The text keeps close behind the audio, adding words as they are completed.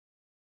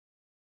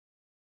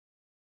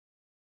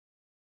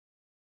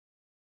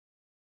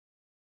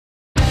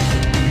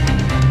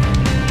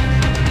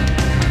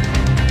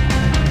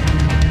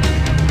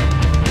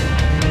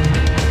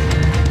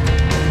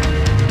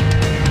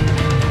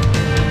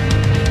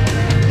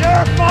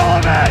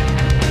love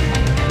it.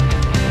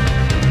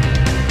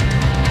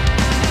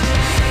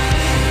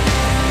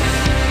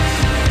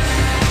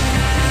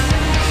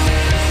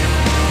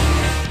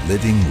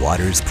 Living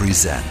Waters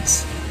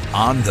presents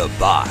On the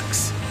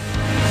Box.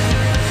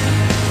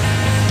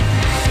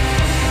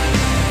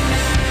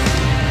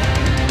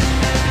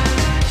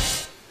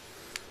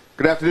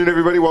 Good afternoon,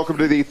 everybody. Welcome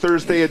to the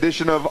Thursday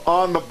edition of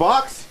On the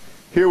Box.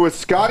 Here with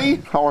Scotty.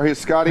 How are you,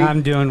 Scotty?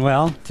 I'm doing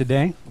well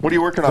today. What are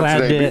you working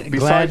on today?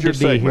 Besides your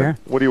segment, here.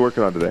 What are you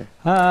working on today?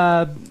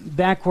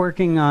 Back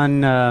working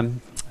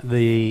on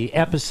the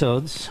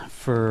episodes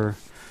for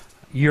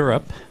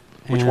Europe.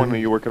 Which one are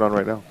you working on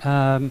right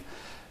now?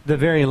 The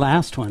very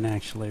last one,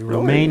 actually. Really?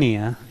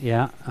 Romania.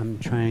 Yeah, I'm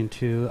trying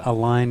to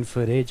align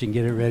footage and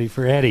get it ready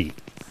for Eddie.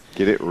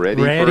 Get it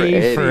ready,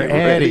 Ready for for Eddie.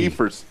 Ready Eddie.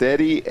 for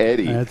steady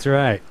Eddie. That's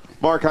right.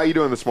 Mark, how you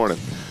doing this morning?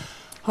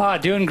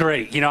 Doing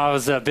great. You know, I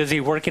was busy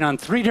working on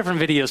 3 different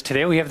videos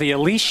today. We have the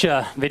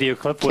Alicia video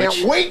clip.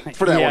 Can't wait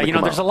for that one Yeah, to you know,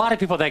 come there's out. a lot of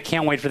people that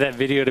can't wait for that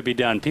video to be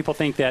done. People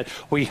think that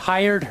we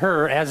hired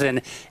her as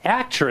an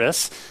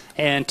actress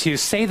and to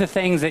say the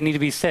things that need to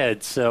be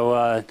said.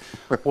 So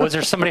was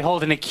there somebody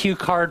holding a cue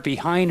card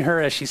behind her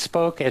as she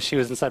spoke, as she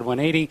was inside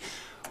 180?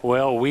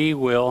 Well, we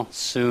will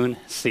soon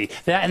see.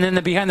 That, and then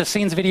the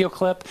behind-the-scenes video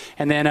clip,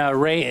 and then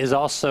Ray is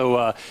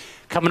also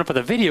coming up with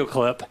a video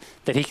clip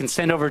that he can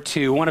send over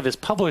to one of his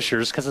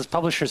publishers, because his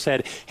publisher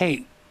said,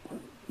 hey,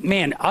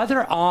 man,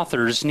 other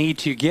authors need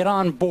to get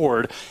on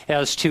board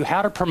as to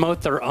how to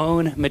promote their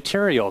own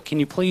material. Can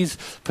you please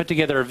put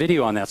together a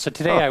video on that? So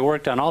today I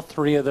worked on all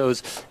 3 of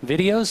those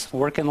videos,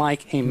 working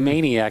like a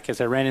maniac as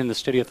I ran in the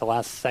studio at the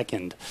last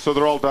second. So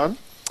they're all done?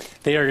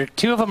 2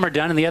 of them are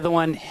done, and the other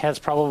one has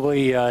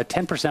probably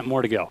 10%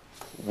 more to go.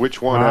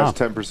 Which one Wow. has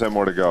 10%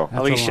 more to go?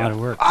 That's Alicia. a lot of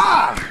work.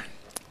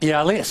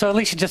 Yeah, so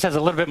Alicia just has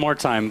a little bit more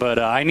time, but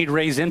I need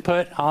Ray's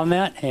input on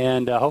that,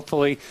 and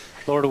hopefully,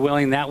 Lord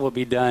willing, that will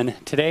be done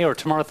today or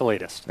tomorrow at the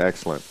latest.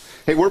 Excellent.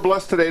 Hey, we're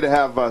blessed today to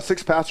have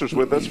 6 pastors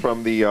with us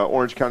from the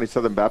Orange County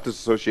Southern Baptist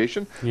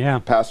Association. Yeah.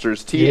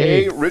 Pastors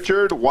T.A., Yay.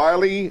 Richard,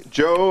 Wiley,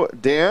 Joe,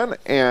 Dan,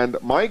 and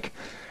Mike,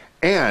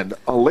 and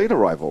a late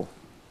arrival.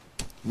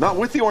 Not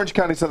with the Orange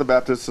County Southern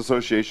Baptist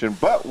Association,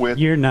 but with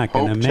You're not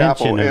gonna Hope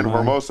Chapel mention in him, huh?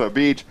 Hermosa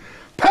Beach.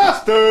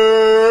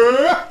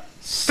 Pastor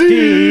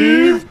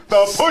Steve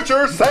the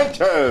Pusher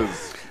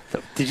Sanchez.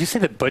 Did you say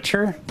the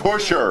butcher?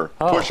 Pusher.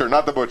 Oh. Pusher,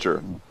 not the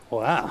butcher.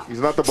 Wow. He's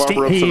not the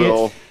barber of He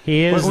Seville. is,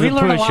 he is We the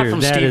learn a lot pusher. from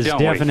That Steve, is don't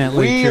we?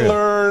 definitely We true.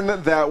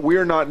 learn that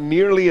we're not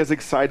nearly as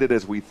excited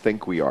as we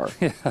think we are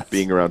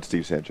being around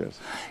Steve Sanchez.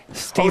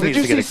 Steve Did needs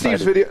you to get see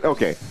Steve's excited. video?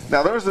 Okay.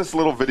 Now, there was this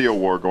little video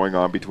war going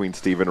on between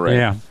Steve and Ray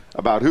Yeah.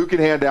 about who can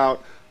hand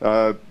out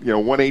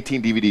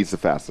 118 DVDs the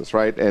fastest,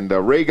 right? And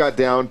Ray got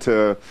down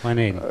to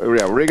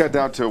 180. Ray got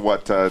down to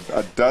what,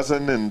 a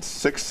dozen in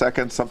 6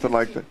 seconds, something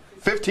like that.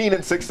 15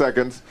 in 6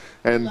 seconds,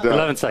 and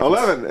 11 seconds.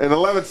 11 in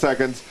 11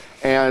 seconds.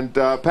 And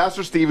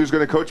Pastor Steve, who's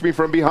going to coach me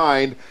from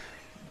behind,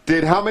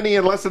 did how many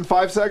in less than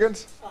 5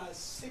 seconds?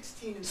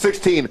 16.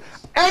 16.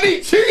 And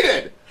he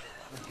cheated!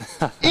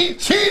 He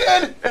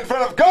cheated in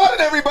front of God and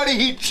everybody.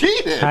 He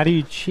cheated. How do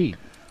you cheat?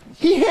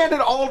 He handed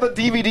all the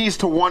DVDs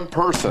to one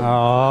person.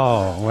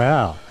 Oh,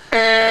 well.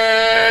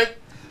 And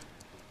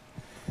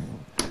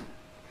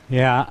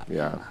Yeah.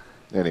 yeah.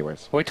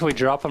 Anyways. Wait till we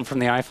drop them from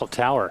the Eiffel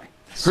Tower.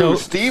 Who,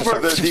 Steve or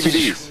the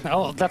DVDs?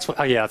 Oh, that's what.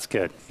 Oh, yeah, that's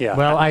good. Yeah.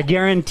 Well, I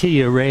guarantee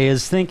you Ray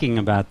is thinking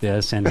about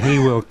this, and he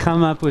will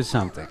come up with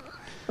something.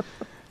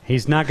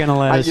 He's not going to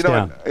let us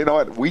down. You know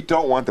what? We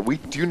don't want that. We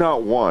do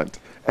not want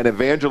an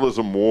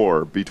evangelism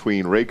war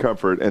between Ray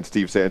Comfort and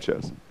Steve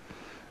Sanchez.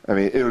 I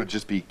mean, it would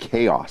just be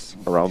chaos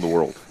around the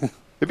world.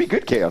 It'd be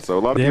good chaos, though. A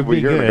lot of That'd people would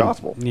be hear the good.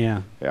 gospel.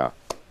 Yeah. Yeah.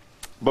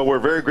 But we're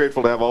very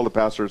grateful to have all the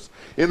pastors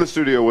in the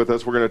studio with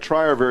us. We're going to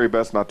try our very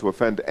best not to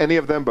offend any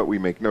of them, but we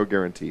make no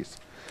guarantees.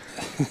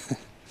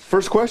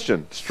 First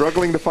question,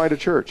 struggling to find a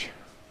church.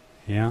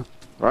 Yeah.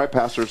 All right,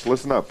 pastors,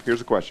 listen up.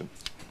 Here's a question.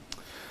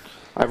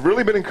 I've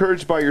really been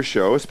encouraged by your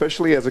show,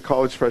 especially as a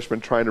college freshman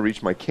trying to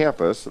reach my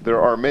campus.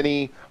 There are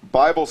many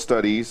Bible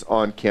studies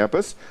on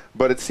campus,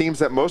 but it seems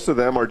that most of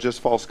them are just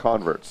false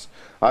converts.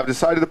 I've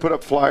decided to put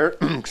up flyers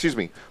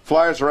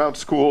around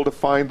school to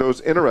find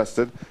those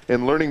interested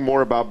in learning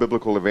more about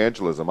biblical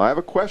evangelism. I have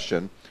a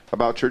question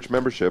about church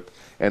membership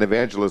and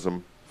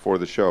evangelism for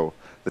the show.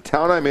 The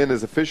town I'm in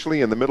is officially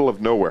in the middle of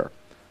nowhere.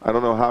 I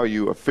don't know how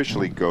you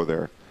officially go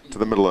there to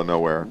the middle of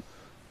nowhere,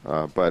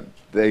 but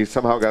they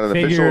somehow got an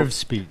Figure of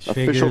speech.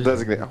 official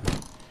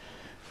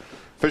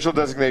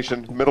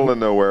designation, middle of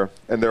nowhere,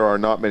 and there are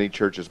not many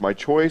churches. My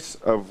choice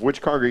of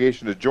which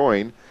congregation to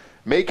join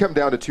may come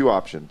down to 2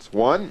 options.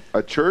 One,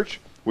 a church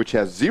which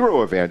has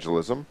 0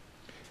 evangelism,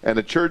 and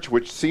a church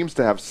which seems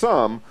to have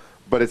some,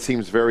 but it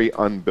seems very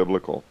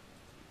unbiblical.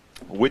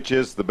 Which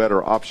is the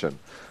better option?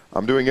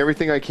 I'm doing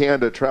everything I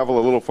can to travel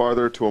a little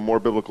farther to a more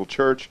biblical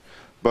church,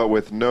 but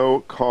with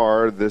no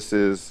car, this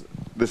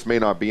may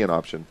not be an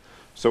option.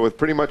 So with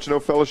pretty much no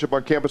fellowship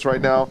on campus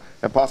right now,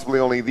 and possibly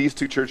only these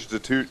 2 churches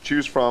to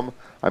choose from,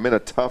 I'm in a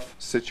tough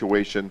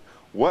situation.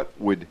 What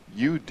would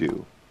you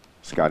do,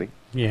 Scotty?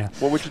 Yeah.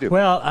 What would you do?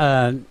 Well,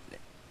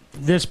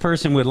 this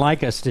person would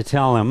like us to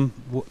tell him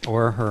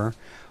or her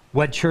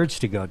what church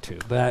to go to,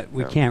 but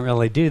we can't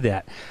really do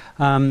that.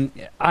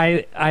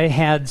 I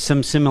had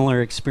some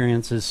similar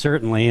experiences,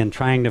 certainly, in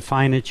trying to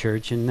find a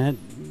church, and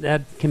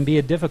that can be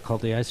a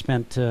difficulty. I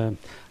spent, I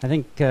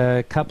think,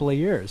 a couple of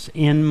years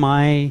in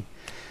my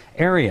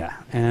area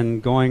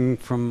and going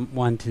from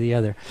one to the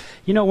other.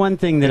 You know, one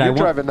thing that you're I want...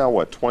 driving now,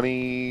 what,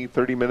 20,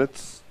 30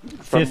 minutes?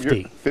 From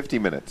 50. 50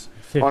 minutes.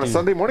 50. On a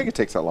Sunday morning, it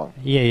takes that long.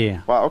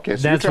 Yeah. Wow, okay,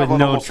 so That's you're with traveling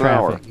no almost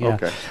traffic. an hour. Yeah.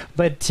 Okay.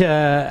 But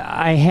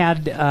I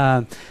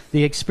had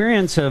the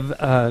experience of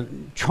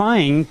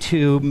trying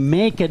to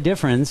make a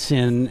difference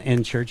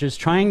in churches,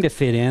 trying to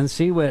fit in,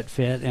 see what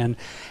fit, and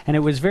it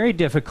was very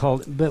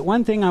difficult. But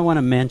one thing I want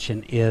to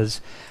mention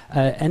is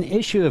an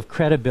issue of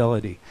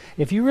credibility.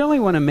 If you really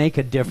want to make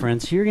a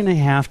difference, you're going to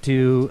have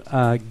to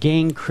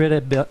gain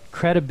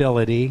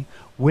credibility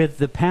with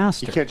the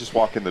pastor. You can't just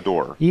walk in the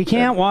door. You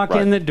can't walk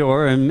in the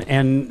door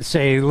and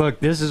say, look,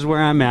 this is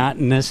where I'm at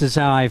and this is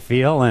how I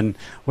feel and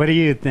what do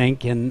you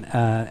think? And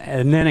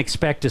then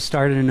expect to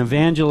start an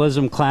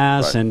evangelism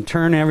class and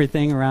turn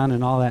everything around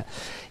and all that.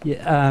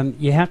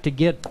 You have to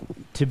get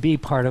to be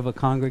part of a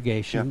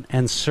congregation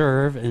and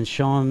serve and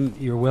show them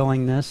your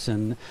willingness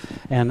and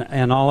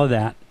all of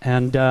that.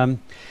 And,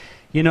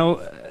 you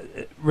know,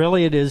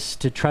 really it is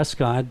to trust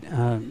God,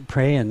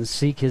 pray and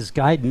seek His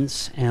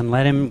guidance and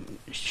let Him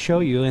show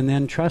you and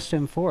then trust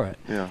Him for it.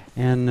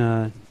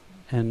 And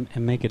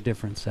make a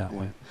difference that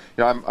way.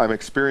 You know, I'm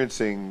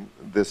experiencing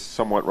this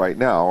somewhat right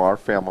now. Our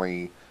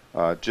family,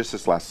 just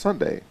this last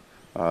Sunday,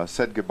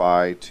 said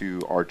goodbye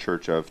to our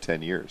church of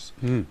 10 years.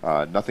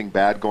 Nothing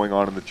bad going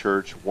on in the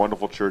church,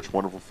 wonderful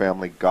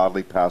family,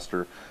 godly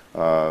pastor,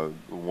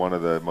 one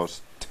of the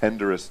most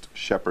tenderest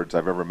shepherds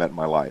I've ever met in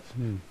my life.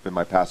 Been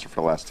my pastor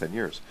for the last 10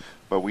 years.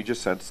 But we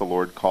just sensed the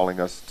Lord calling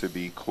us to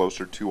be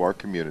closer to our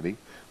community,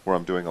 where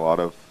I'm doing a lot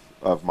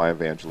of my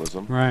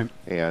evangelism. Right.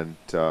 And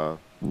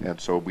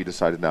so we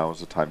decided now is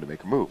the time to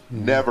make a move.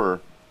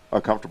 Never a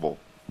comfortable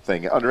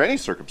thing under any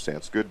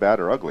circumstance, good, bad,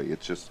 or ugly.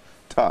 It's just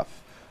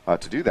tough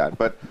to do that.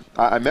 But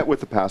I met with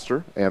the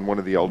pastor and one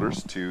of the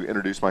elders to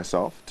introduce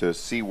myself, to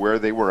see where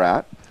they were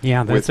at.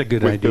 Yeah, that's a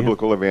good idea. With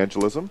biblical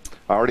evangelism.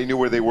 I already knew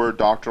where they were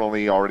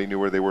doctrinally, already knew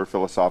where they were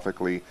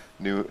philosophically,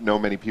 know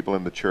many people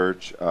in the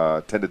church,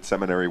 attended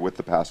seminary with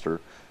the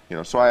pastor. You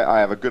know, so I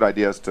have a good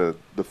idea as to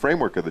the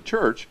framework of the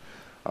church.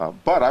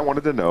 But I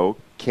wanted to know,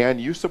 can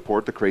you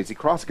support the Crazy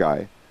Cross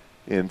guy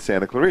in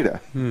Santa Clarita?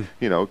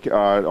 You know,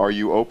 are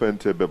you open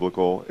to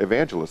biblical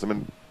evangelism?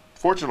 And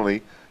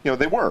fortunately, you know,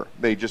 they were.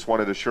 They just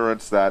wanted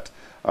assurance that,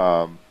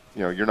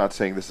 you know, you're not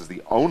saying this is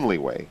the only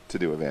way to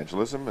do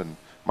evangelism. And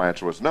my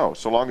answer was no.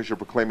 So long as you're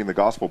proclaiming the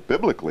gospel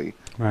biblically,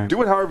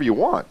 do it however you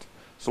want.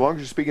 So long as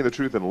you're speaking the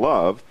truth in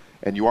love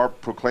and you are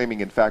proclaiming,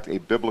 in fact, a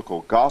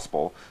biblical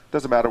gospel,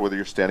 doesn't matter whether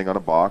you're standing on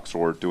a box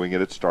or doing it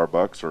at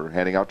Starbucks or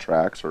handing out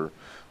tracts or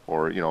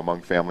you know,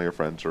 among family or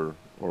friends or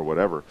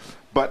whatever.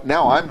 But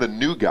now I'm the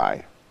new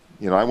guy.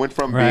 You know, I went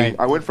from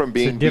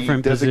being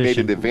the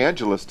designated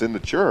evangelist in the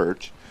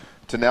church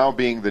to now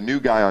being the new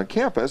guy on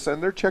campus,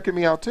 and they're checking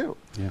me out too.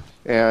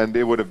 And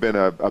it would have been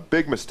a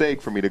big mistake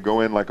for me to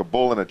go in like a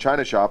bull in a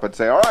china shop and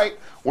say, all right,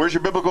 where's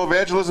your biblical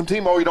evangelism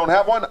team? Oh, you don't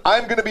have one?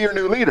 I'm going to be your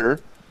new leader.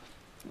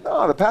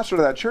 No, the pastor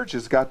of that church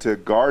has got to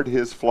guard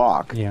his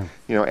flock, you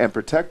know, and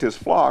protect his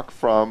flock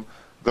from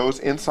those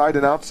inside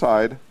and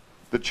outside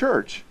the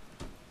church.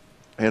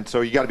 And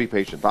so you got to be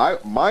patient.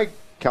 My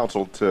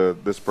counsel to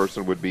this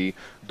person would be,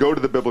 go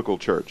to the biblical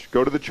church.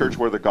 Go to the church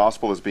where the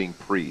gospel is being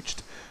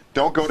preached.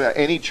 Don't go to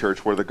any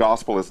church where the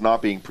gospel is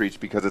not being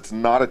preached, because it's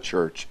not a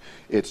church.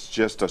 It's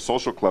just a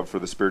social club for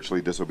the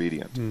spiritually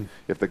disobedient.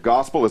 If the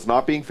gospel is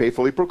not being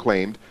faithfully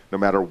proclaimed, no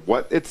matter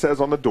what it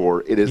says on the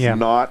door, it is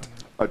not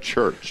a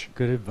church.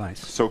 Good advice.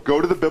 So go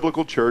to the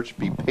biblical church,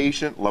 be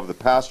patient, love the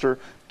pastor,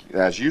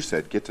 as you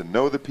said, get to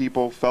know the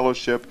people,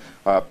 fellowship,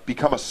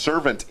 become a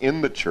servant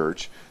in the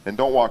church, and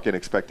don't walk in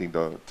expecting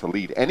to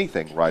lead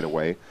anything right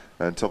away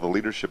until the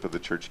leadership of the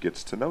church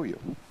gets to know you.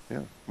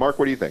 Mark,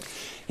 what do you think?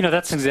 You know,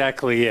 that's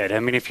exactly it. I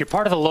mean, if you're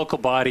part of the local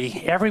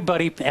body,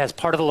 everybody as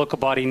part of the local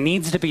body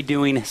needs to be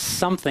doing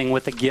something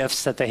with the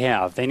gifts that they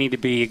have. They need to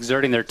be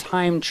exerting their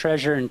time,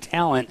 treasure, and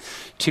talent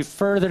to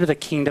further the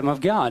kingdom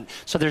of God.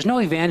 So there's no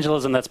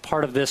evangelism that's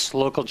part of this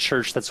local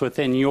church that's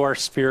within your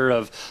sphere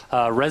of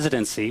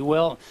residency.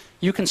 Well,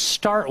 you can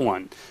start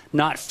one.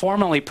 Not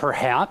formally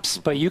perhaps,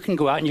 but you can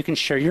go out and you can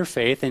share your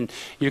faith and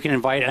you can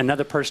invite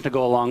another person to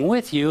go along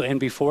with you, and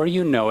before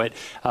you know it,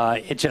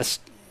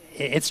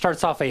 it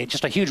starts off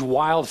just a huge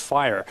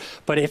wildfire.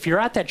 But if you're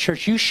at that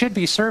church, you should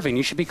be serving.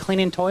 You should be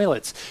cleaning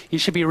toilets. You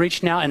should be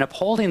reaching out and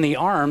upholding the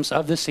arms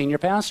of the senior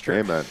pastor.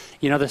 Amen.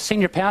 You know, the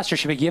senior pastor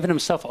should be giving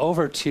himself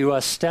over to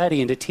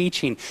study and to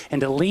teaching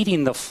and to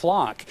leading the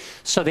flock.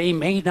 So they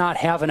may not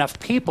have enough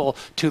people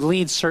to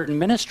lead certain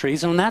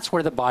ministries, and that's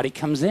where the body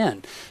comes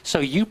in. So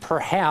you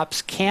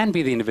perhaps can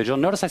be the individual.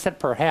 Notice I said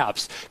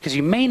perhaps, because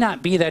you may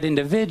not be that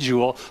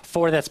individual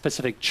for that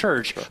specific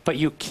church, but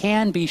you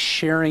can be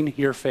sharing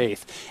your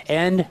faith.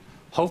 And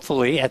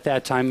hopefully at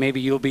that time, maybe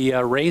you'll be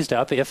raised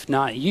up. If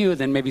not you,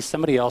 then maybe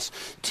somebody else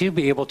to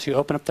be able to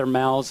open up their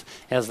mouths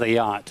as they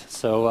ought.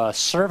 So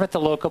serve at the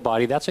local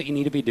body. That's what you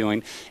need to be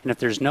doing. And if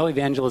there's no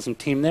evangelism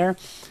team there,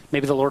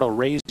 maybe the Lord will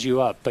raise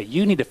you up. But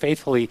you need to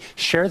faithfully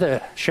share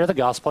the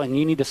gospel, and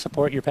you need to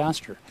support your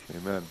pastor.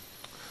 Amen.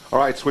 All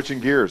right, switching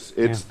gears.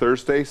 It's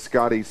Thursday.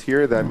 Scotty's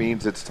here. That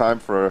means it's time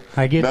for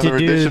another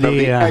edition of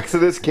the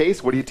Exodus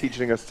Case. What are you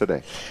teaching us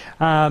today?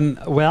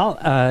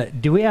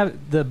 Do we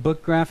have the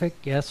book graphic?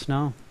 Yes,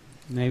 no?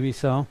 Maybe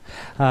so.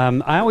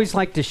 I always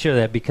like to show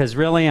that because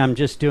really I'm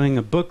just doing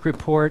a book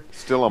report.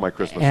 Still on my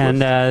Christmas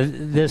list.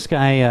 And this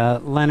guy,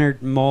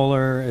 Leonard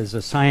Moeller, is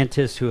a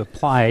scientist who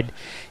applied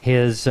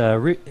his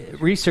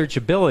research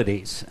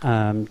abilities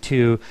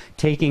to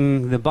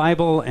taking the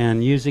Bible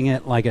and using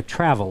it like a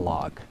travel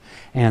log,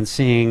 and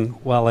seeing,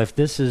 well, if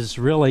this is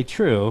really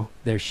true,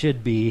 there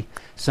should be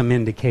some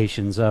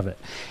indications of it.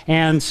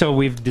 And so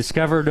we've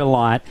discovered a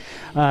lot.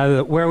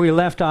 Where we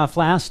left off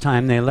last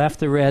time, they left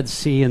the Red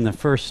Sea, and the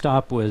first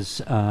stop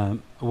was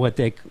what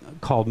they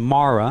called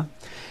Mara,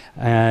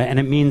 and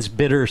it means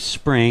bitter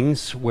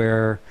springs,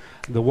 where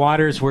the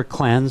waters were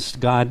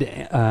cleansed. God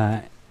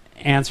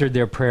answered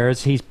their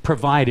prayers. He's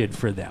provided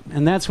for them.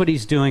 And that's what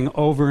he's doing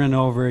over and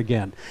over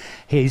again.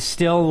 He's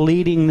still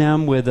leading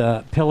them with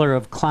a pillar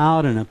of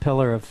cloud and a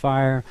pillar of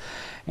fire.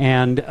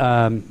 And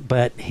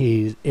but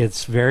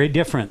it's very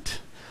different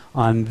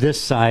on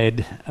this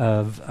side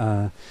of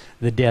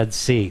the Dead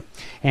Sea.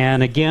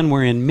 And again,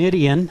 we're in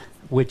Midian,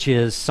 which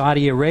is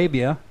Saudi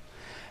Arabia.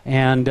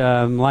 And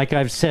like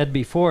I've said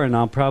before, and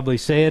I'll probably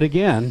say it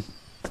again,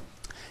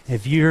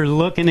 if you're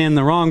looking in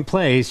the wrong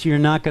place, you're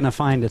not going to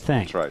find a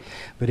thing. That's right.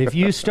 But if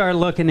you start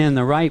looking in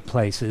the right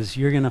places,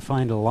 you're going to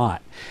find a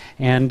lot.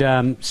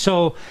 And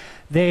so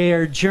they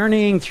are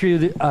journeying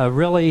through a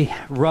really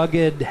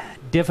rugged,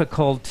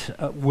 difficult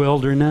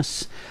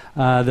wilderness.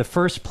 The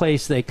first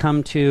place they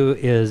come to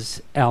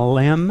is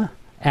Elim,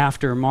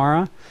 after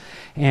Mara.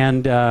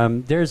 And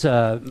there's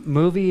a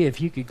movie, if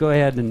you could go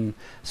ahead and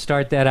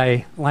start that.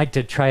 I like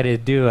to try to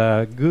do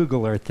a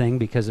Googler thing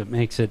because it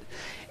makes it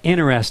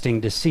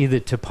interesting to see the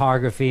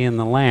topography and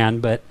the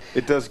land, but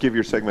it does give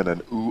your segment an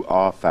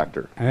ooh-ah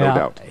factor, no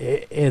doubt.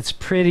 It's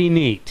pretty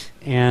neat.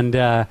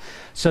 And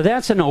so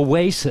that's an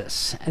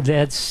oasis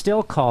that's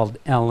still called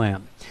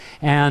Elim.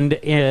 And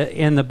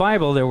in the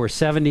Bible, there were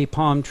 70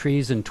 palm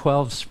trees and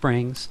 12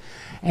 springs.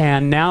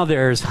 And now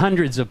there's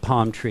hundreds of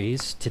palm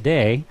trees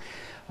today,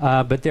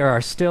 but there are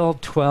still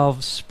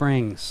 12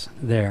 springs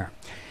there.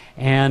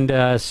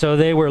 And so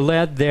they were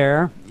led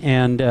there,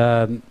 and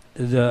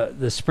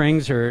the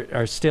springs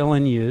are still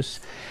in use.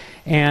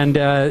 And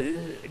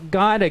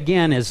God,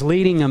 again, is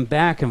leading them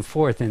back and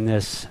forth in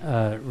this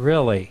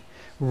really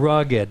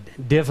rugged,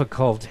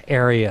 difficult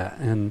area.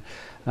 And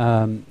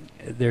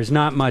there's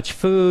not much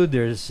food.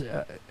 There's,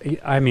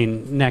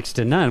 next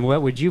to none.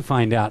 What would you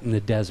find out in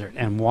the desert?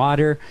 And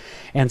water.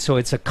 And so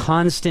it's a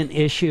constant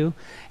issue.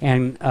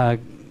 And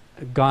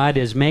God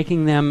is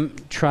making them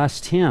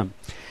trust Him.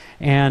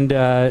 And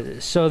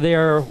so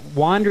they're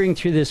wandering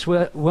through this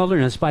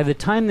wilderness. By the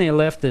time they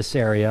left this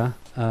area,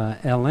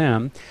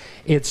 Elim,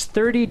 it's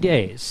 30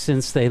 days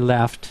since they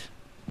left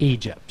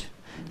Egypt,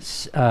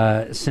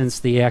 since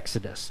the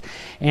Exodus.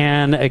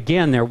 And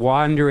again, they're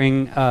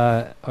wandering,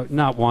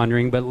 not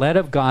wandering, but led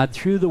of God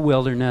through the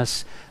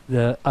wilderness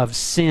of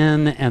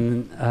sin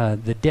and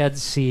the Dead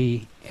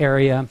Sea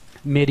area,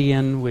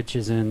 Midian, which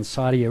is in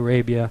Saudi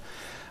Arabia.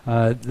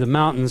 The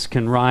mountains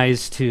can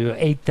rise to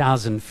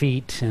 8,000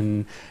 feet,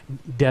 and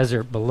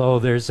desert below.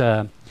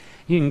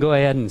 You can go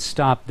ahead and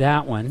stop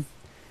that one.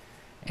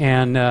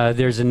 And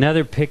there's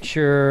another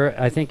picture,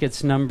 I think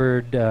it's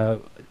numbered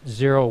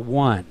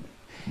 01.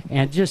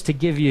 And just to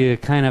give you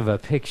kind of a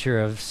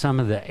picture of some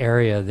of the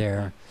area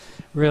there,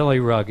 really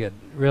rugged,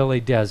 really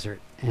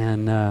desert.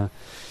 And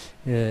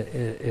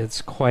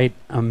it's quite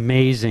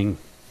amazing.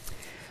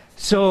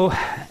 So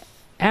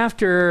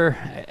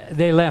after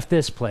they left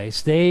this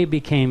place, they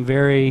became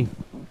very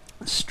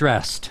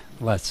stressed,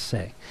 let's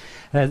say.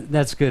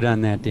 That's good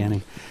on that,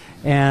 Danny.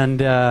 And,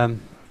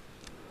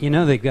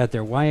 they've got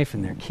their wife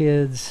and their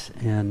kids,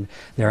 and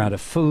they're out of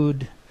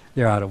food,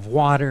 they're out of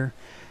water.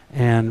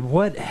 And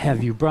what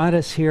have you brought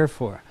us here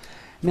for?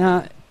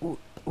 Now,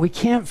 we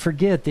can't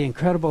forget the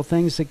incredible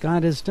things that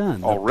God has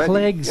done. Already, the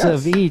plagues yes.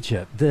 of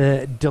Egypt,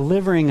 the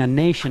delivering a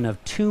nation of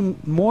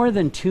more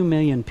than 2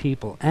 million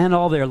people and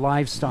all their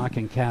livestock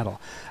and cattle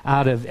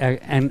out of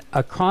and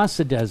across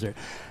the desert,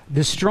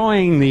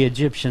 destroying the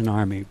Egyptian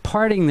army,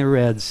 parting the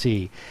Red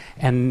Sea,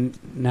 and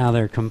now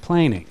they're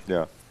complaining.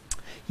 Yeah.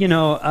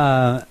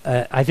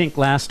 I think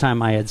last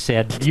time I had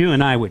said you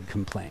and I would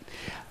complain.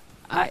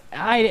 I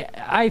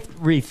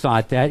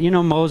rethought that.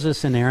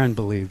 Moses and Aaron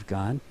believed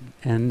God,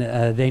 and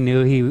they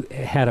knew He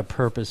had a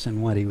purpose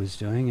in what He was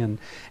doing,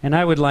 and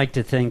I would like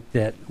to think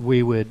that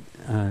we would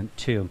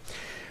too.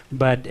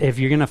 But if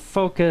you're going to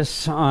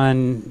focus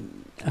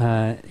on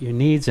your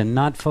needs and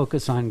not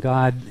focus on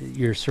God,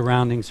 your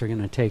surroundings are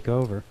going to take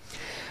over.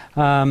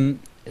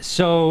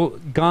 So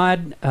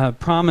God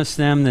promised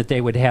them that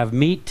they would have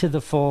meat to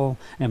the full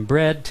and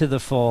bread to the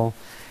full,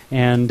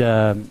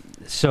 and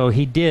so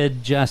he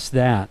did just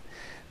that.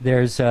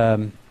 There's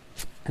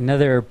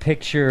another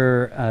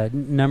picture,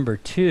 number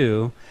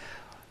 2.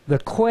 The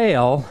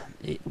quail,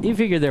 you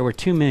figure there were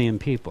 2 million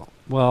people.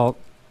 Well,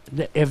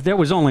 if there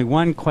was only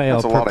one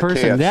quail per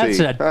person, that's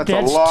a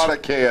lot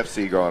of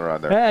KFC going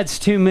around there. That's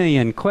 2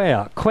 million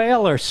quail.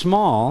 Quail are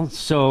small,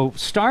 so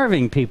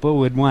starving people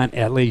would want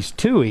at least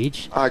 2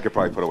 each. I could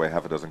probably put away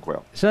half a dozen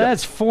quail. So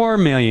that's 4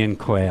 million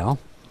quail,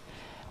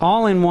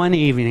 all in one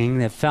evening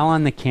that fell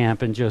on the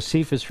camp, and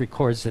Josephus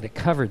records that it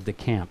covered the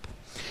camp.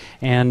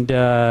 And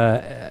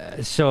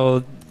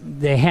so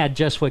they had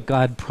just what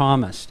God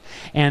promised.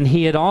 And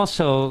he had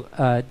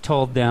also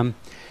told them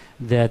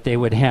that they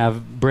would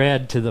have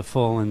bread to the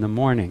full in the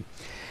morning.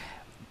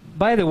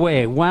 By the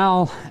way,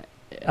 while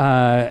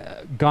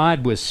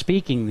God was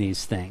speaking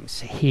these things,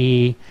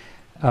 he,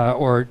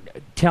 or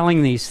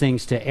telling these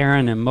things to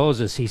Aaron and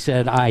Moses, he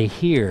said, I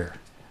hear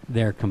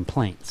their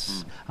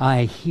complaints.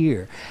 I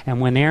hear. And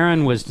when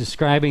Aaron was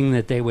describing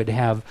that they would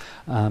have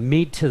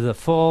meat to the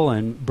full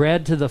and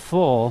bread to the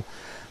full,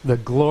 the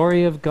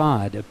glory of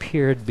God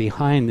appeared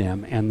behind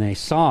them, and they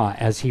saw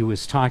as he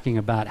was talking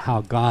about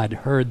how God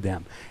heard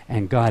them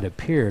and God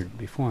appeared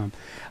before them.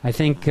 I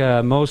think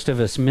most of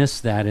us miss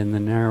that in the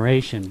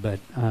narration, but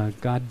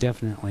God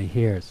definitely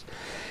hears.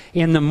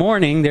 In the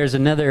morning, there's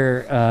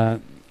another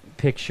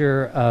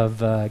picture of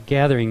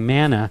gathering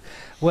manna.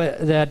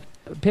 That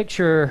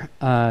picture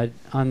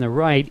on the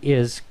right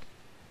is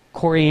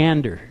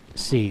coriander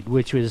seed,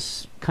 which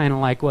was kind of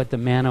like what the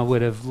manna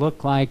would have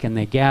looked like, and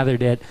they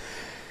gathered it.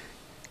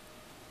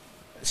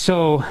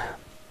 So,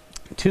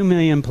 2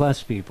 million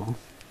plus people,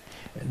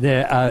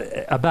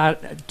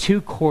 about 2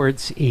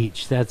 quarts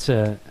each. That's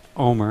a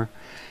omer,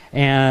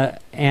 and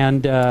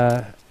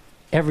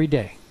every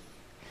day.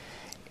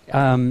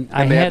 And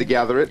they had to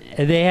gather it.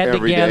 They had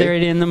to gather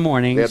it in the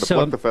morning. They had to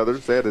pluck the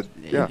feathers. They had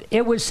to.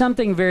 It was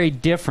something very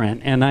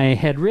different, and I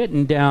had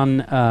written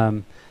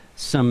down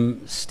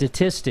some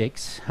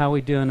statistics. How are we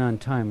doing on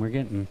time? We're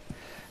getting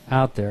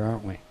out there,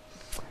 aren't we?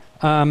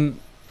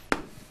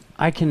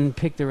 I can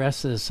pick the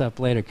rest of this up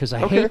later because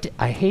I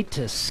hate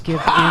to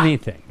skip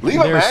anything.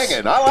 Leave them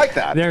hanging. I like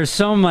that. There's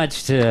so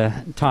much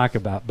to talk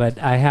about, but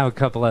I have a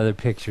couple other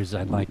pictures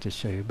I'd like to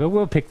show you. But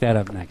we'll pick that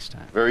up next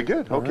time. Very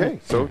good. All okay.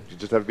 right. So you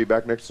just have to be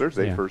back next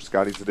Thursday for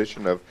Scotty's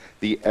edition of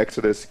the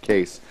Exodus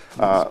Case.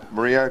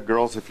 Maria,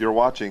 girls, if you're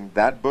watching,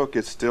 that book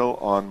is still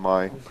on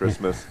my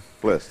Christmas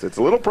list. It's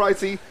a little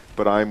pricey,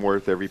 but I'm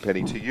worth every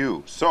penny to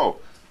you. So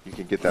you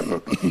can get that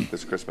book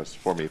this Christmas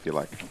for me if you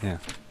like. Yeah.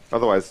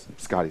 Otherwise,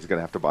 Scotty's going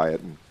to have to buy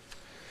it,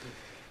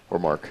 or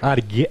Mark.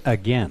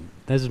 Again.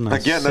 This is my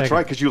Again, that's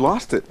right, because you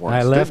lost it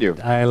once, didn't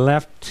you? I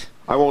left.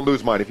 I won't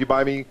lose mine. If you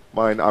buy me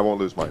mine, I won't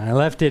lose mine. I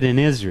left it in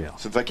Israel.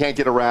 Since I can't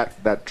get a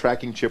rat, that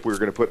tracking chip we were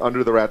going to put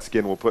under the rat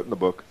skin, we'll put in the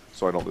book,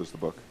 so I don't lose the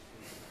book.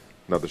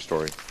 Another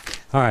story.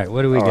 All right,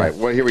 what do we got? All right,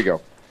 well, here we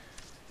go.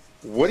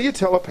 What do you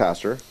tell a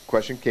pastor?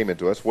 Question came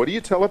into us. What do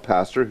you tell a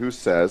pastor who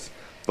says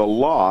the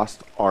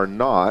lost are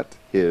not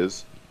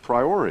his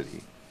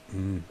priority?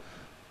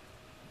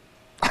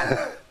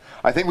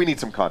 I think we need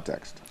some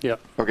context.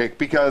 Yep. Okay,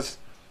 because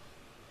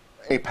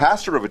a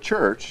pastor of a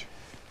church,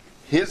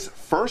 his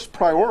first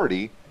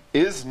priority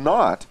is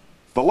not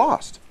the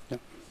lost.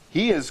 Yep.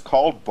 He is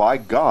called by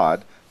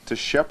God to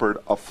shepherd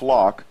a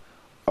flock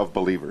of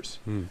believers.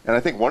 And I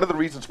think one of the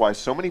reasons why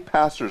so many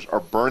pastors are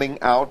burning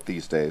out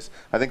these days,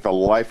 I think the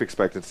life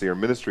expectancy or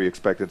ministry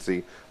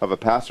expectancy of a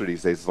pastor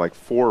these days is like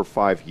 4 or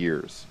 5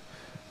 years,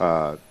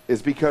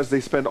 is because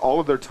they spend all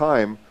of their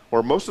time,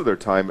 or most of their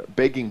time,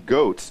 begging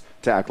goats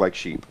to act like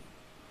sheep.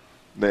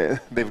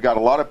 They've got a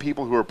lot of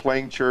people who are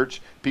playing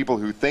church, people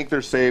who think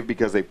they're saved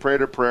because they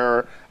prayed a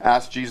prayer,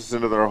 asked Jesus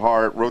into their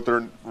heart, wrote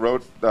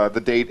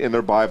the date in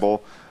their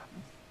Bible,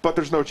 but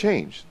there's no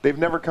change. They've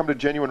never come to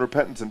genuine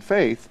repentance and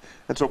faith,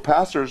 and so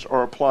pastors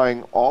are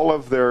applying all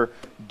of their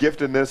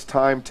giftedness,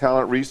 time,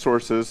 talent,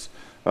 resources,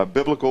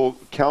 biblical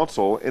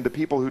counsel into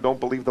people who don't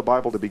believe the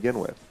Bible to begin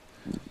with.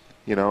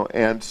 You know,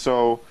 and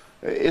so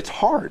it's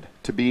hard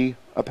to be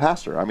a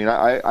pastor. I mean,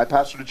 I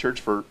pastored a church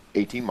for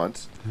 18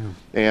 months,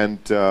 and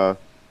that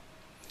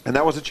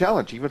was a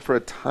challenge, even for a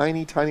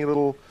tiny, tiny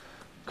little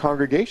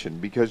congregation,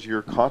 because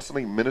you're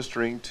constantly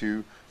ministering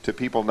to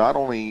people not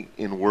only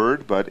in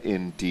word but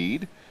in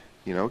deed,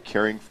 you know,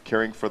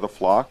 caring for the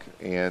flock.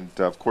 And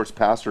of course,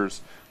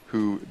 pastors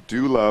who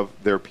do love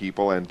their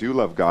people and do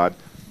love God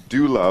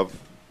do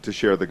love to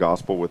share the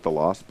gospel with the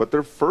lost, but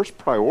their first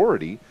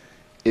priority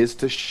is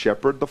to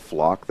shepherd the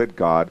flock that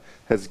God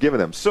has given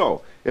them.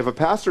 So if a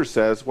pastor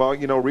says, well,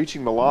 you know,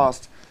 reaching the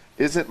lost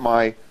isn't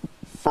my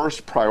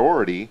first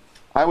priority,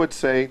 I would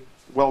say,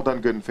 well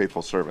done, good and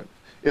faithful servant.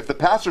 If the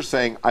pastor's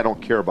saying, I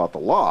don't care about the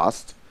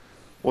lost,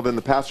 well, then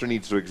the pastor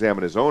needs to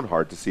examine his own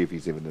heart to see if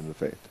he's even in the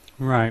faith.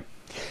 Right.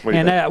 What do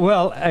you think?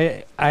 Well,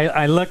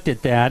 I looked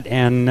at that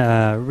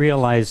and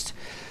realized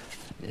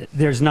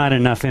there's not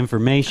enough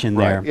information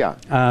there. Right,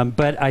 yeah.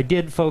 But I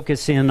did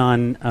focus in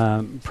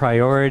on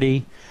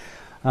priority.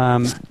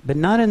 but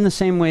not in the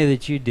same way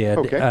that you did.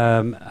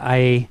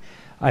 Okay.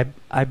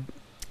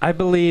 I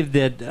believe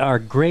that our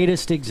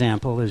greatest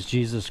example is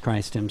Jesus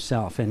Christ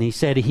himself. And he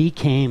said he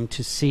came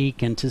to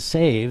seek and to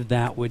save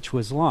that which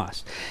was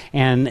lost.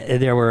 And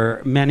there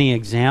were many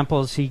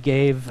examples he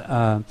gave,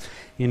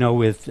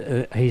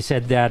 he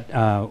said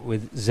that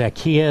with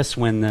Zacchaeus,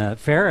 when the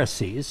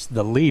Pharisees,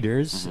 the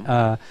leaders,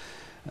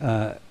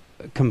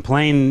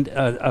 complained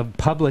of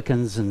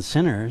publicans and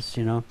sinners,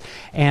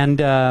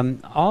 and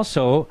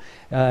also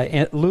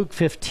at Luke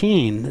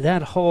 15,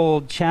 that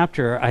whole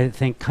chapter I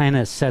think kind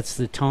of sets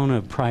the tone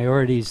of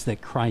priorities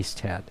that Christ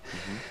had.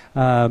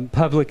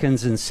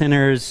 Publicans and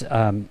sinners,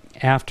 and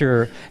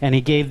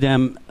he gave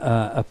them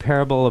a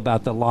parable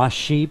about the lost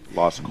sheep.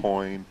 Lost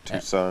coin, 2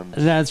 sons.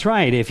 That's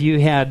right. If you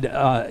had,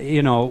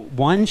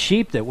 one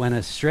sheep that went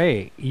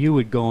astray, you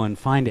would go and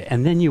find it,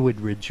 and then you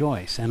would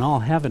rejoice, and all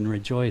heaven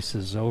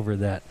rejoices over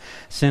that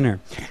sinner.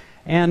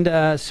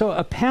 And so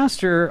a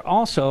pastor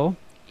also,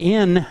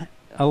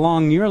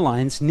 along your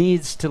lines,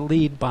 needs to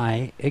lead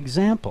by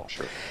example.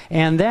 Sure.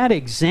 And that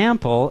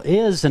example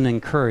is an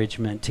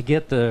encouragement to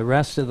get the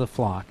rest of the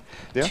flock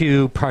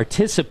to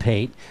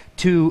participate,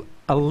 to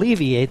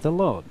alleviate the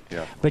load.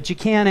 Yeah. But you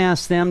can't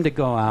ask them to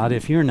go out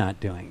if you're not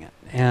doing it.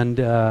 And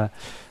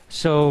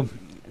so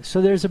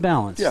there's a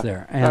balance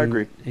there. And I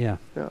agree. Yeah.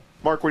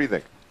 Mark, what do you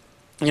think?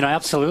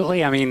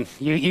 Absolutely. I mean,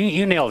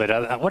 you nailed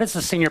it. What is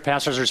the senior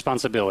pastor's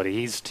responsibility?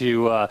 He's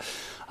to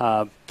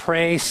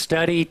pray,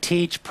 study,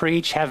 teach,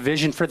 preach, have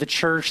vision for the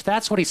church.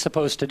 That's what he's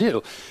supposed to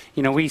do.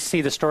 We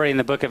see the story in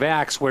the book of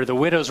Acts where the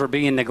widows were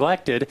being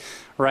neglected,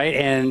 right?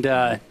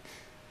 And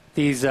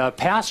these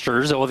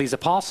pastors, or these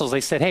apostles, they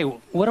said, hey,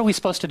 what are we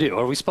supposed to do?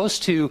 Are we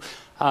supposed to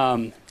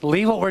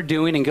leave what we're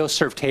doing and go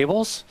serve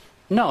tables?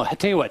 No, I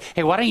tell you what,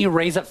 hey, why don't you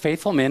raise up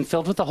faithful men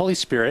filled with the Holy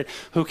Spirit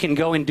who can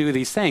go and do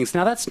these things?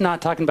 Now, that's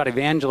not talking about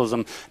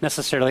evangelism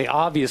necessarily,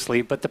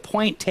 obviously, but the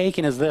point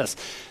taken is this.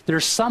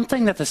 There's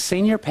something that the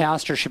senior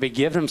pastor should be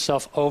giving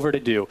himself over to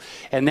do,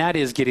 and that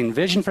is getting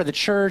vision for the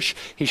church.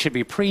 He should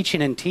be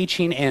preaching and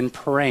teaching and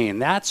praying.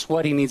 That's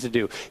what he needs to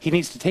do. He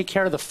needs to take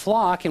care of the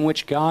flock in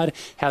which God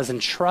has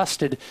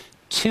entrusted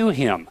to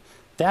him.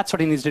 That's what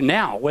he needs to do.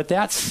 Now, with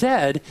that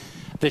said,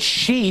 the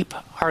sheep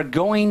are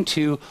going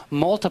to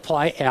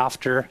multiply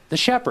after the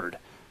shepherd,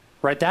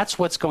 right? That's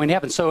what's going to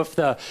happen. So if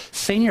the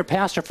senior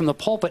pastor from the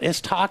pulpit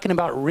is talking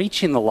about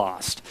reaching the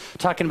lost,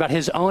 talking about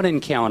his own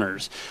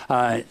encounters,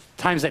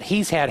 times that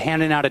he's had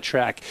handing out a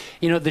tract,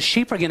 the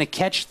sheep are going to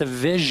catch the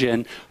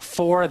vision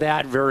for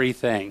that very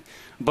thing.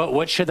 But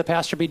what should the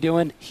pastor be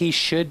doing? He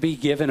should be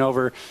given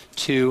over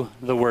to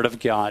the Word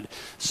of God.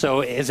 So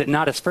is it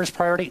not his first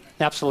priority?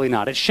 Absolutely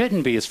not. It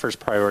shouldn't be his first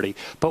priority.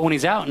 But when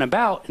he's out and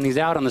about, and he's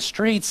out on the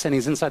streets, and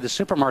he's inside the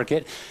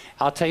supermarket,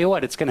 I'll tell you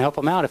what, it's going to help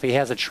him out if he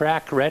has a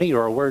tract ready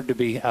or a word to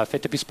be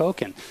fit to be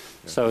spoken.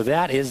 Yeah. So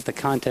that is the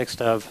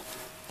context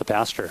of the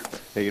pastor.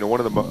 Hey, one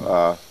of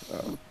the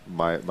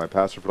my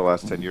pastor for the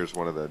last 10 years,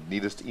 one of the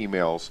neatest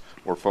emails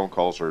or phone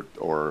calls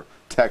or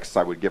texts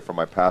I would get from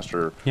my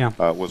pastor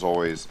was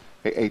always,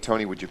 Hey,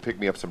 Tony, would you pick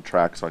me up some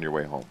tracts on your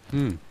way home?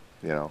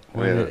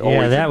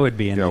 That would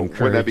be an encouragement.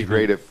 Wouldn't that be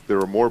great if there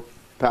were more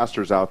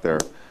pastors out there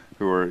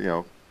who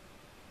are,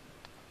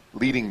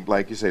 leading,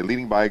 like you say,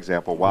 leading by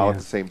example, while at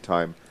the same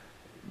time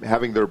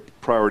having their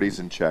priorities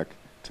in check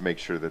to make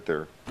sure that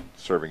they're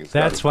serving as God.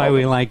 That's why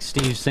we like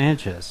Steve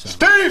Sanchez.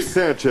 Steve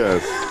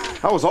Sanchez!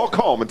 I was all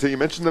calm until you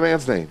mentioned the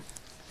man's name.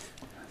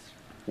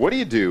 What do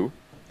you do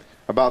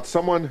about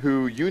someone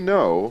who you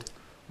know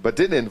but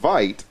didn't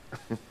invite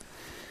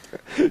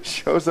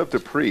shows up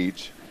to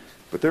preach,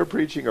 but they're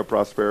preaching a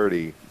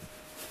prosperity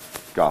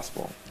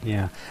gospel?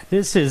 Yeah,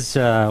 this is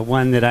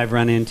one that I've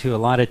run into a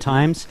lot of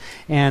times,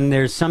 and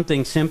there's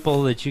something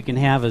simple that you can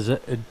have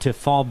to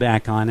fall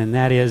back on, and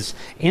that is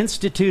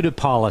institute a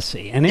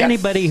policy. And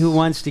anybody who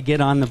wants to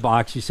get on the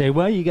box, you say,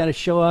 well, you got to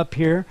show up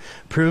here,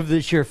 prove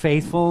that you're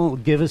faithful,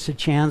 give us a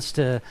chance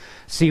to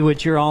see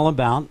what you're all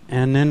about,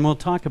 and then we'll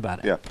talk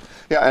about it.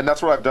 Yeah, and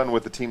that's what I've done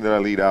with the team that I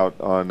lead out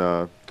on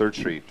 3rd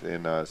Street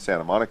in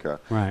Santa Monica.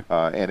 Right.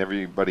 And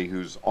everybody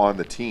who's on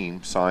the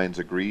team signs,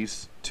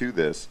 agrees to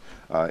this.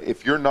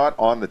 If you're not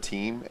on the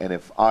team, and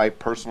if I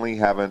personally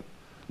haven't,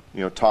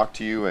 talked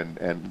to you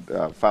and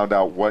found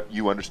out what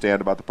you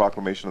understand about the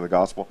proclamation of the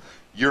gospel,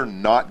 you're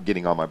not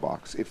getting on my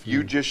box. If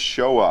you just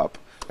show up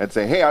and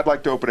say, hey, I'd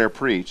like to open air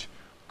preach,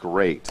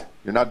 great.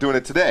 You're not doing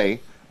it today.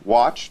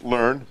 Watch,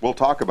 learn, we'll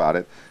talk about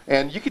it.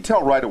 And you can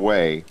tell right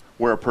away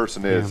where a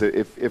person is.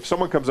 If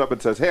someone comes up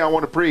and says, hey, I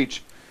want to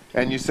preach,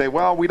 and you say,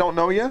 well, we don't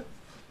know you,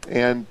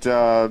 and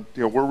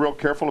we're real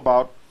careful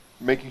about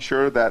making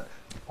sure that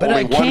But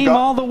I came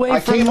all the way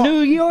from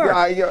New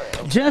York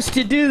just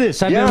to do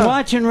this. I've been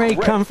watching Ray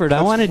Comfort.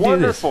 I want to do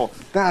this.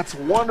 That's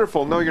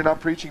wonderful. No, you're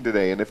not preaching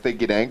today. And if they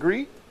get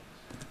angry,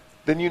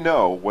 then you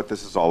know what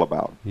this is all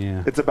about.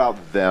 Yeah. It's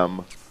about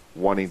them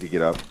wanting to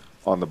get up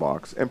on the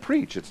box and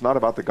preach. It's not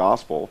about the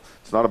gospel.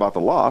 It's not about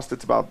the lost.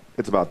 It's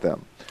about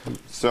them.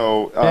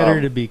 So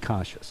better to be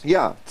cautious.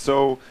 Yeah.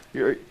 So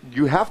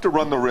you have to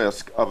run the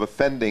risk of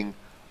offending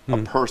a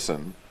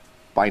person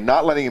by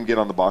not letting him get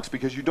on the box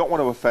because you don't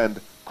want to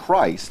offend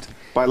Christ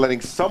by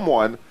letting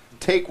someone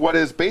take what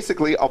is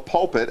basically a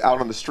pulpit out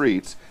on the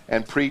streets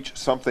and preach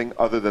something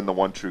other than the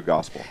one true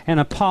gospel. And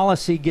a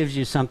policy gives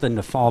you something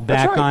to fall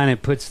back right. on.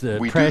 It puts the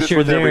We do this pressure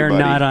with there,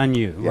 everybody. not on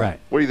you. Yeah. Right.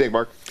 What do you think,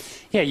 Mark?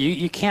 Yeah,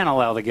 you can't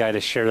allow the guy to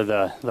share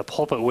the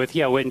pulpit with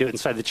you. I wouldn't do it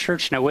inside the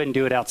church, and I wouldn't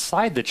do it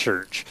outside the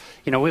church.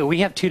 You know, we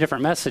have two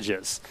different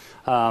messages.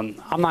 I'm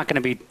not going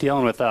to be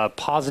dealing with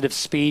positive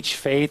speech,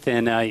 faith,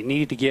 and you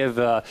need to give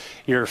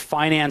your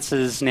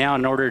finances now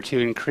in order to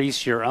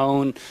increase your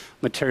own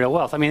material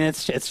wealth. I mean,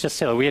 it's just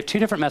silly. We have two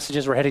different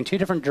messages. We're heading two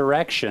different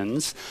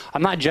directions.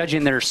 I'm not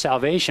judging their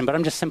salvation, but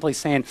I'm just simply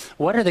saying,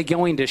 what are they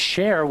going to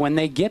share when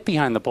they get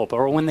behind the pulpit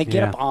or when they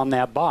get up on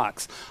that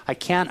box? I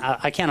can't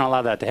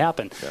allow that to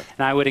happen. Yeah.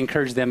 And I would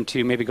encourage them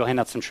to maybe go hand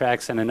out some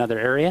tracts in another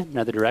area,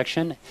 another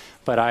direction.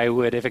 But I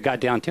would, if it got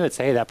down to it,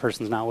 say, hey, that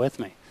person's not with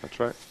me. That's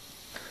right.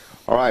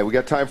 All right, we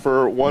got time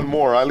for one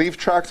more. I leave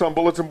tracts on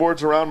bulletin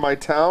boards around my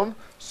town.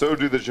 So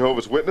do the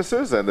Jehovah's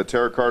Witnesses and the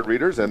tarot card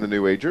readers and the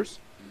New Agers.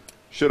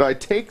 Should I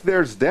take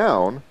theirs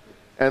down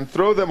and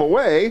throw them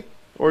away,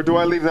 or do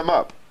I leave them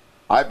up?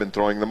 I've been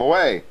throwing them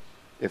away.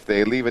 If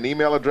they leave an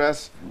email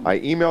address, I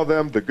email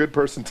them the good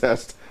person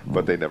test,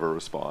 but they never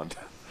respond.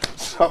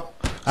 So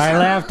I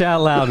laughed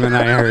out loud when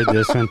I heard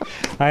this one.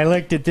 I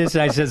looked at this.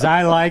 I says,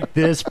 I like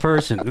this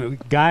person.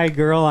 Guy,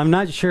 girl, I'm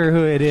not sure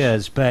who it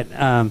is, but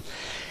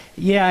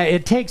yeah,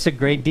 it takes a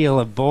great deal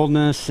of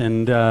boldness,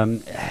 and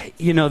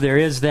you know, there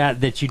is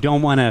that you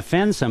don't want to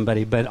offend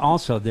somebody, but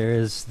also there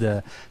is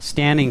the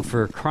standing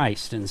for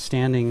Christ and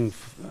standing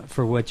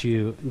for what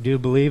you do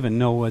believe and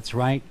know what's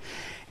right.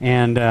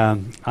 And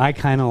I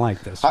kind of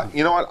like this one.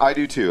 You know what? I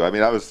do too. I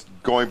mean, I was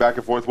going back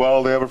and forth.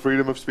 Well, they have a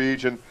freedom of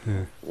speech and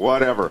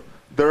whatever.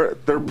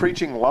 They're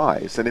preaching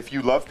lies, and if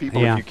you love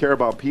people, if you care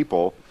about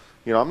people,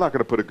 you know, I'm not going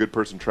to put a good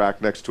person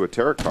tract next to a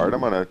tarot card. I'm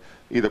going to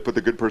either put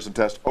the good person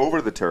test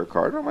over the tarot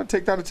card, or I'm going to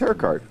take down a tarot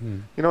card.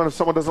 You know, and if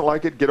someone doesn't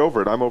like it, get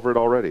over it. I'm over it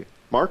already.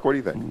 Mark, what do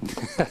you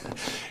think?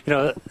 You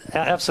know,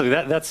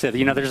 absolutely. That's it.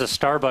 You know, there's a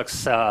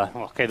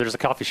Starbucks, there's a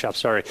coffee shop,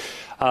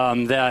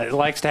 that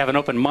likes to have an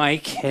open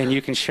mic, and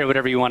you can share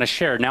whatever you want to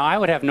share. Now, I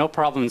would have no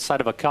problem inside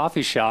of a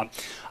coffee shop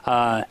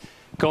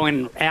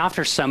going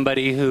after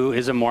somebody who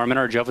is a Mormon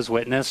or a Jehovah's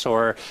Witness,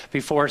 or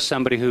before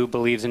somebody who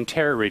believes in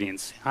tarot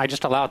readings. I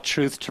just allow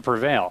truth to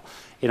prevail.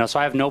 You know,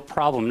 so I have no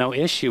problem, no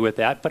issue with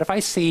that. But if I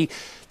see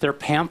their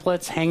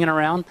pamphlets hanging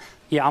around,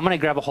 yeah, I'm going to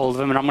grab a hold of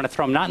them, and I'm going to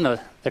throw them not in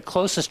the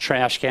closest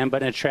trash can,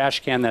 but in a trash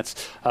can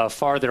that's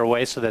farther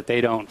away so that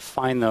they don't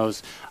find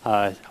those.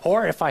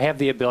 Or if I have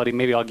the ability,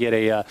 maybe I'll get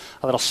a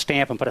little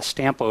stamp and put a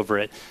stamp over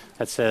it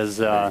that says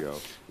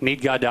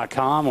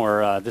needgod.com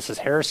or this is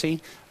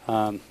heresy.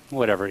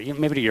 Whatever,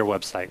 maybe to your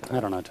website. I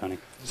don't know, Tony.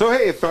 So,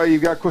 hey, if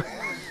you've got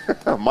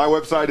my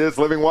website is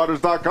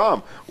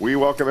livingwaters.com. We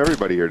welcome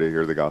everybody here to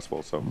hear the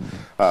gospel. So,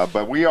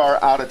 but we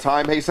are out of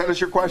time. Hey, send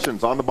us your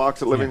questions on the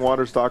box at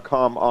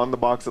livingwaters.com, on the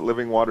box at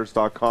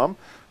livingwaters.com.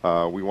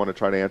 We want to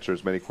try to answer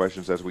as many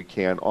questions as we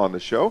can on the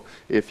show.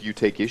 If you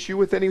take issue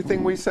with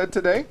anything we said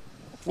today,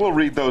 we'll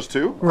read those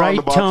too. Right,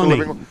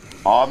 Tony.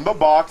 On the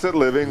box at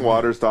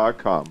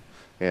livingwaters.com.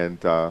 And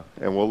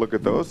we'll look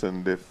at those,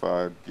 and if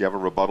you have a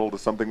rebuttal to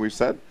something we've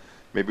said,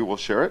 maybe we'll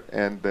share it,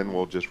 and then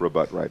we'll just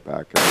rebut right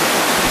back.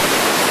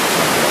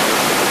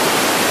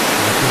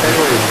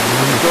 Anyways,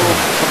 so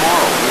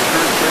tomorrow, we're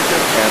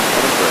drinking and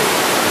unafraid.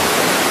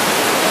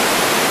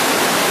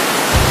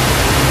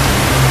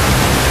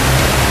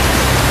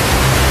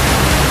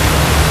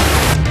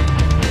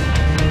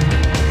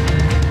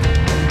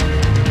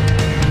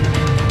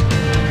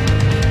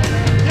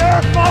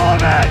 You're full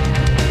of it!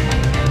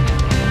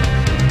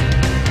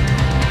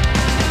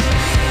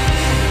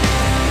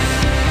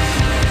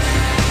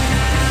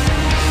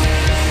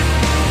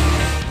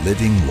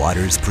 Living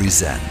Waters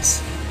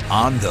presents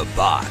On the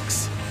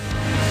Box.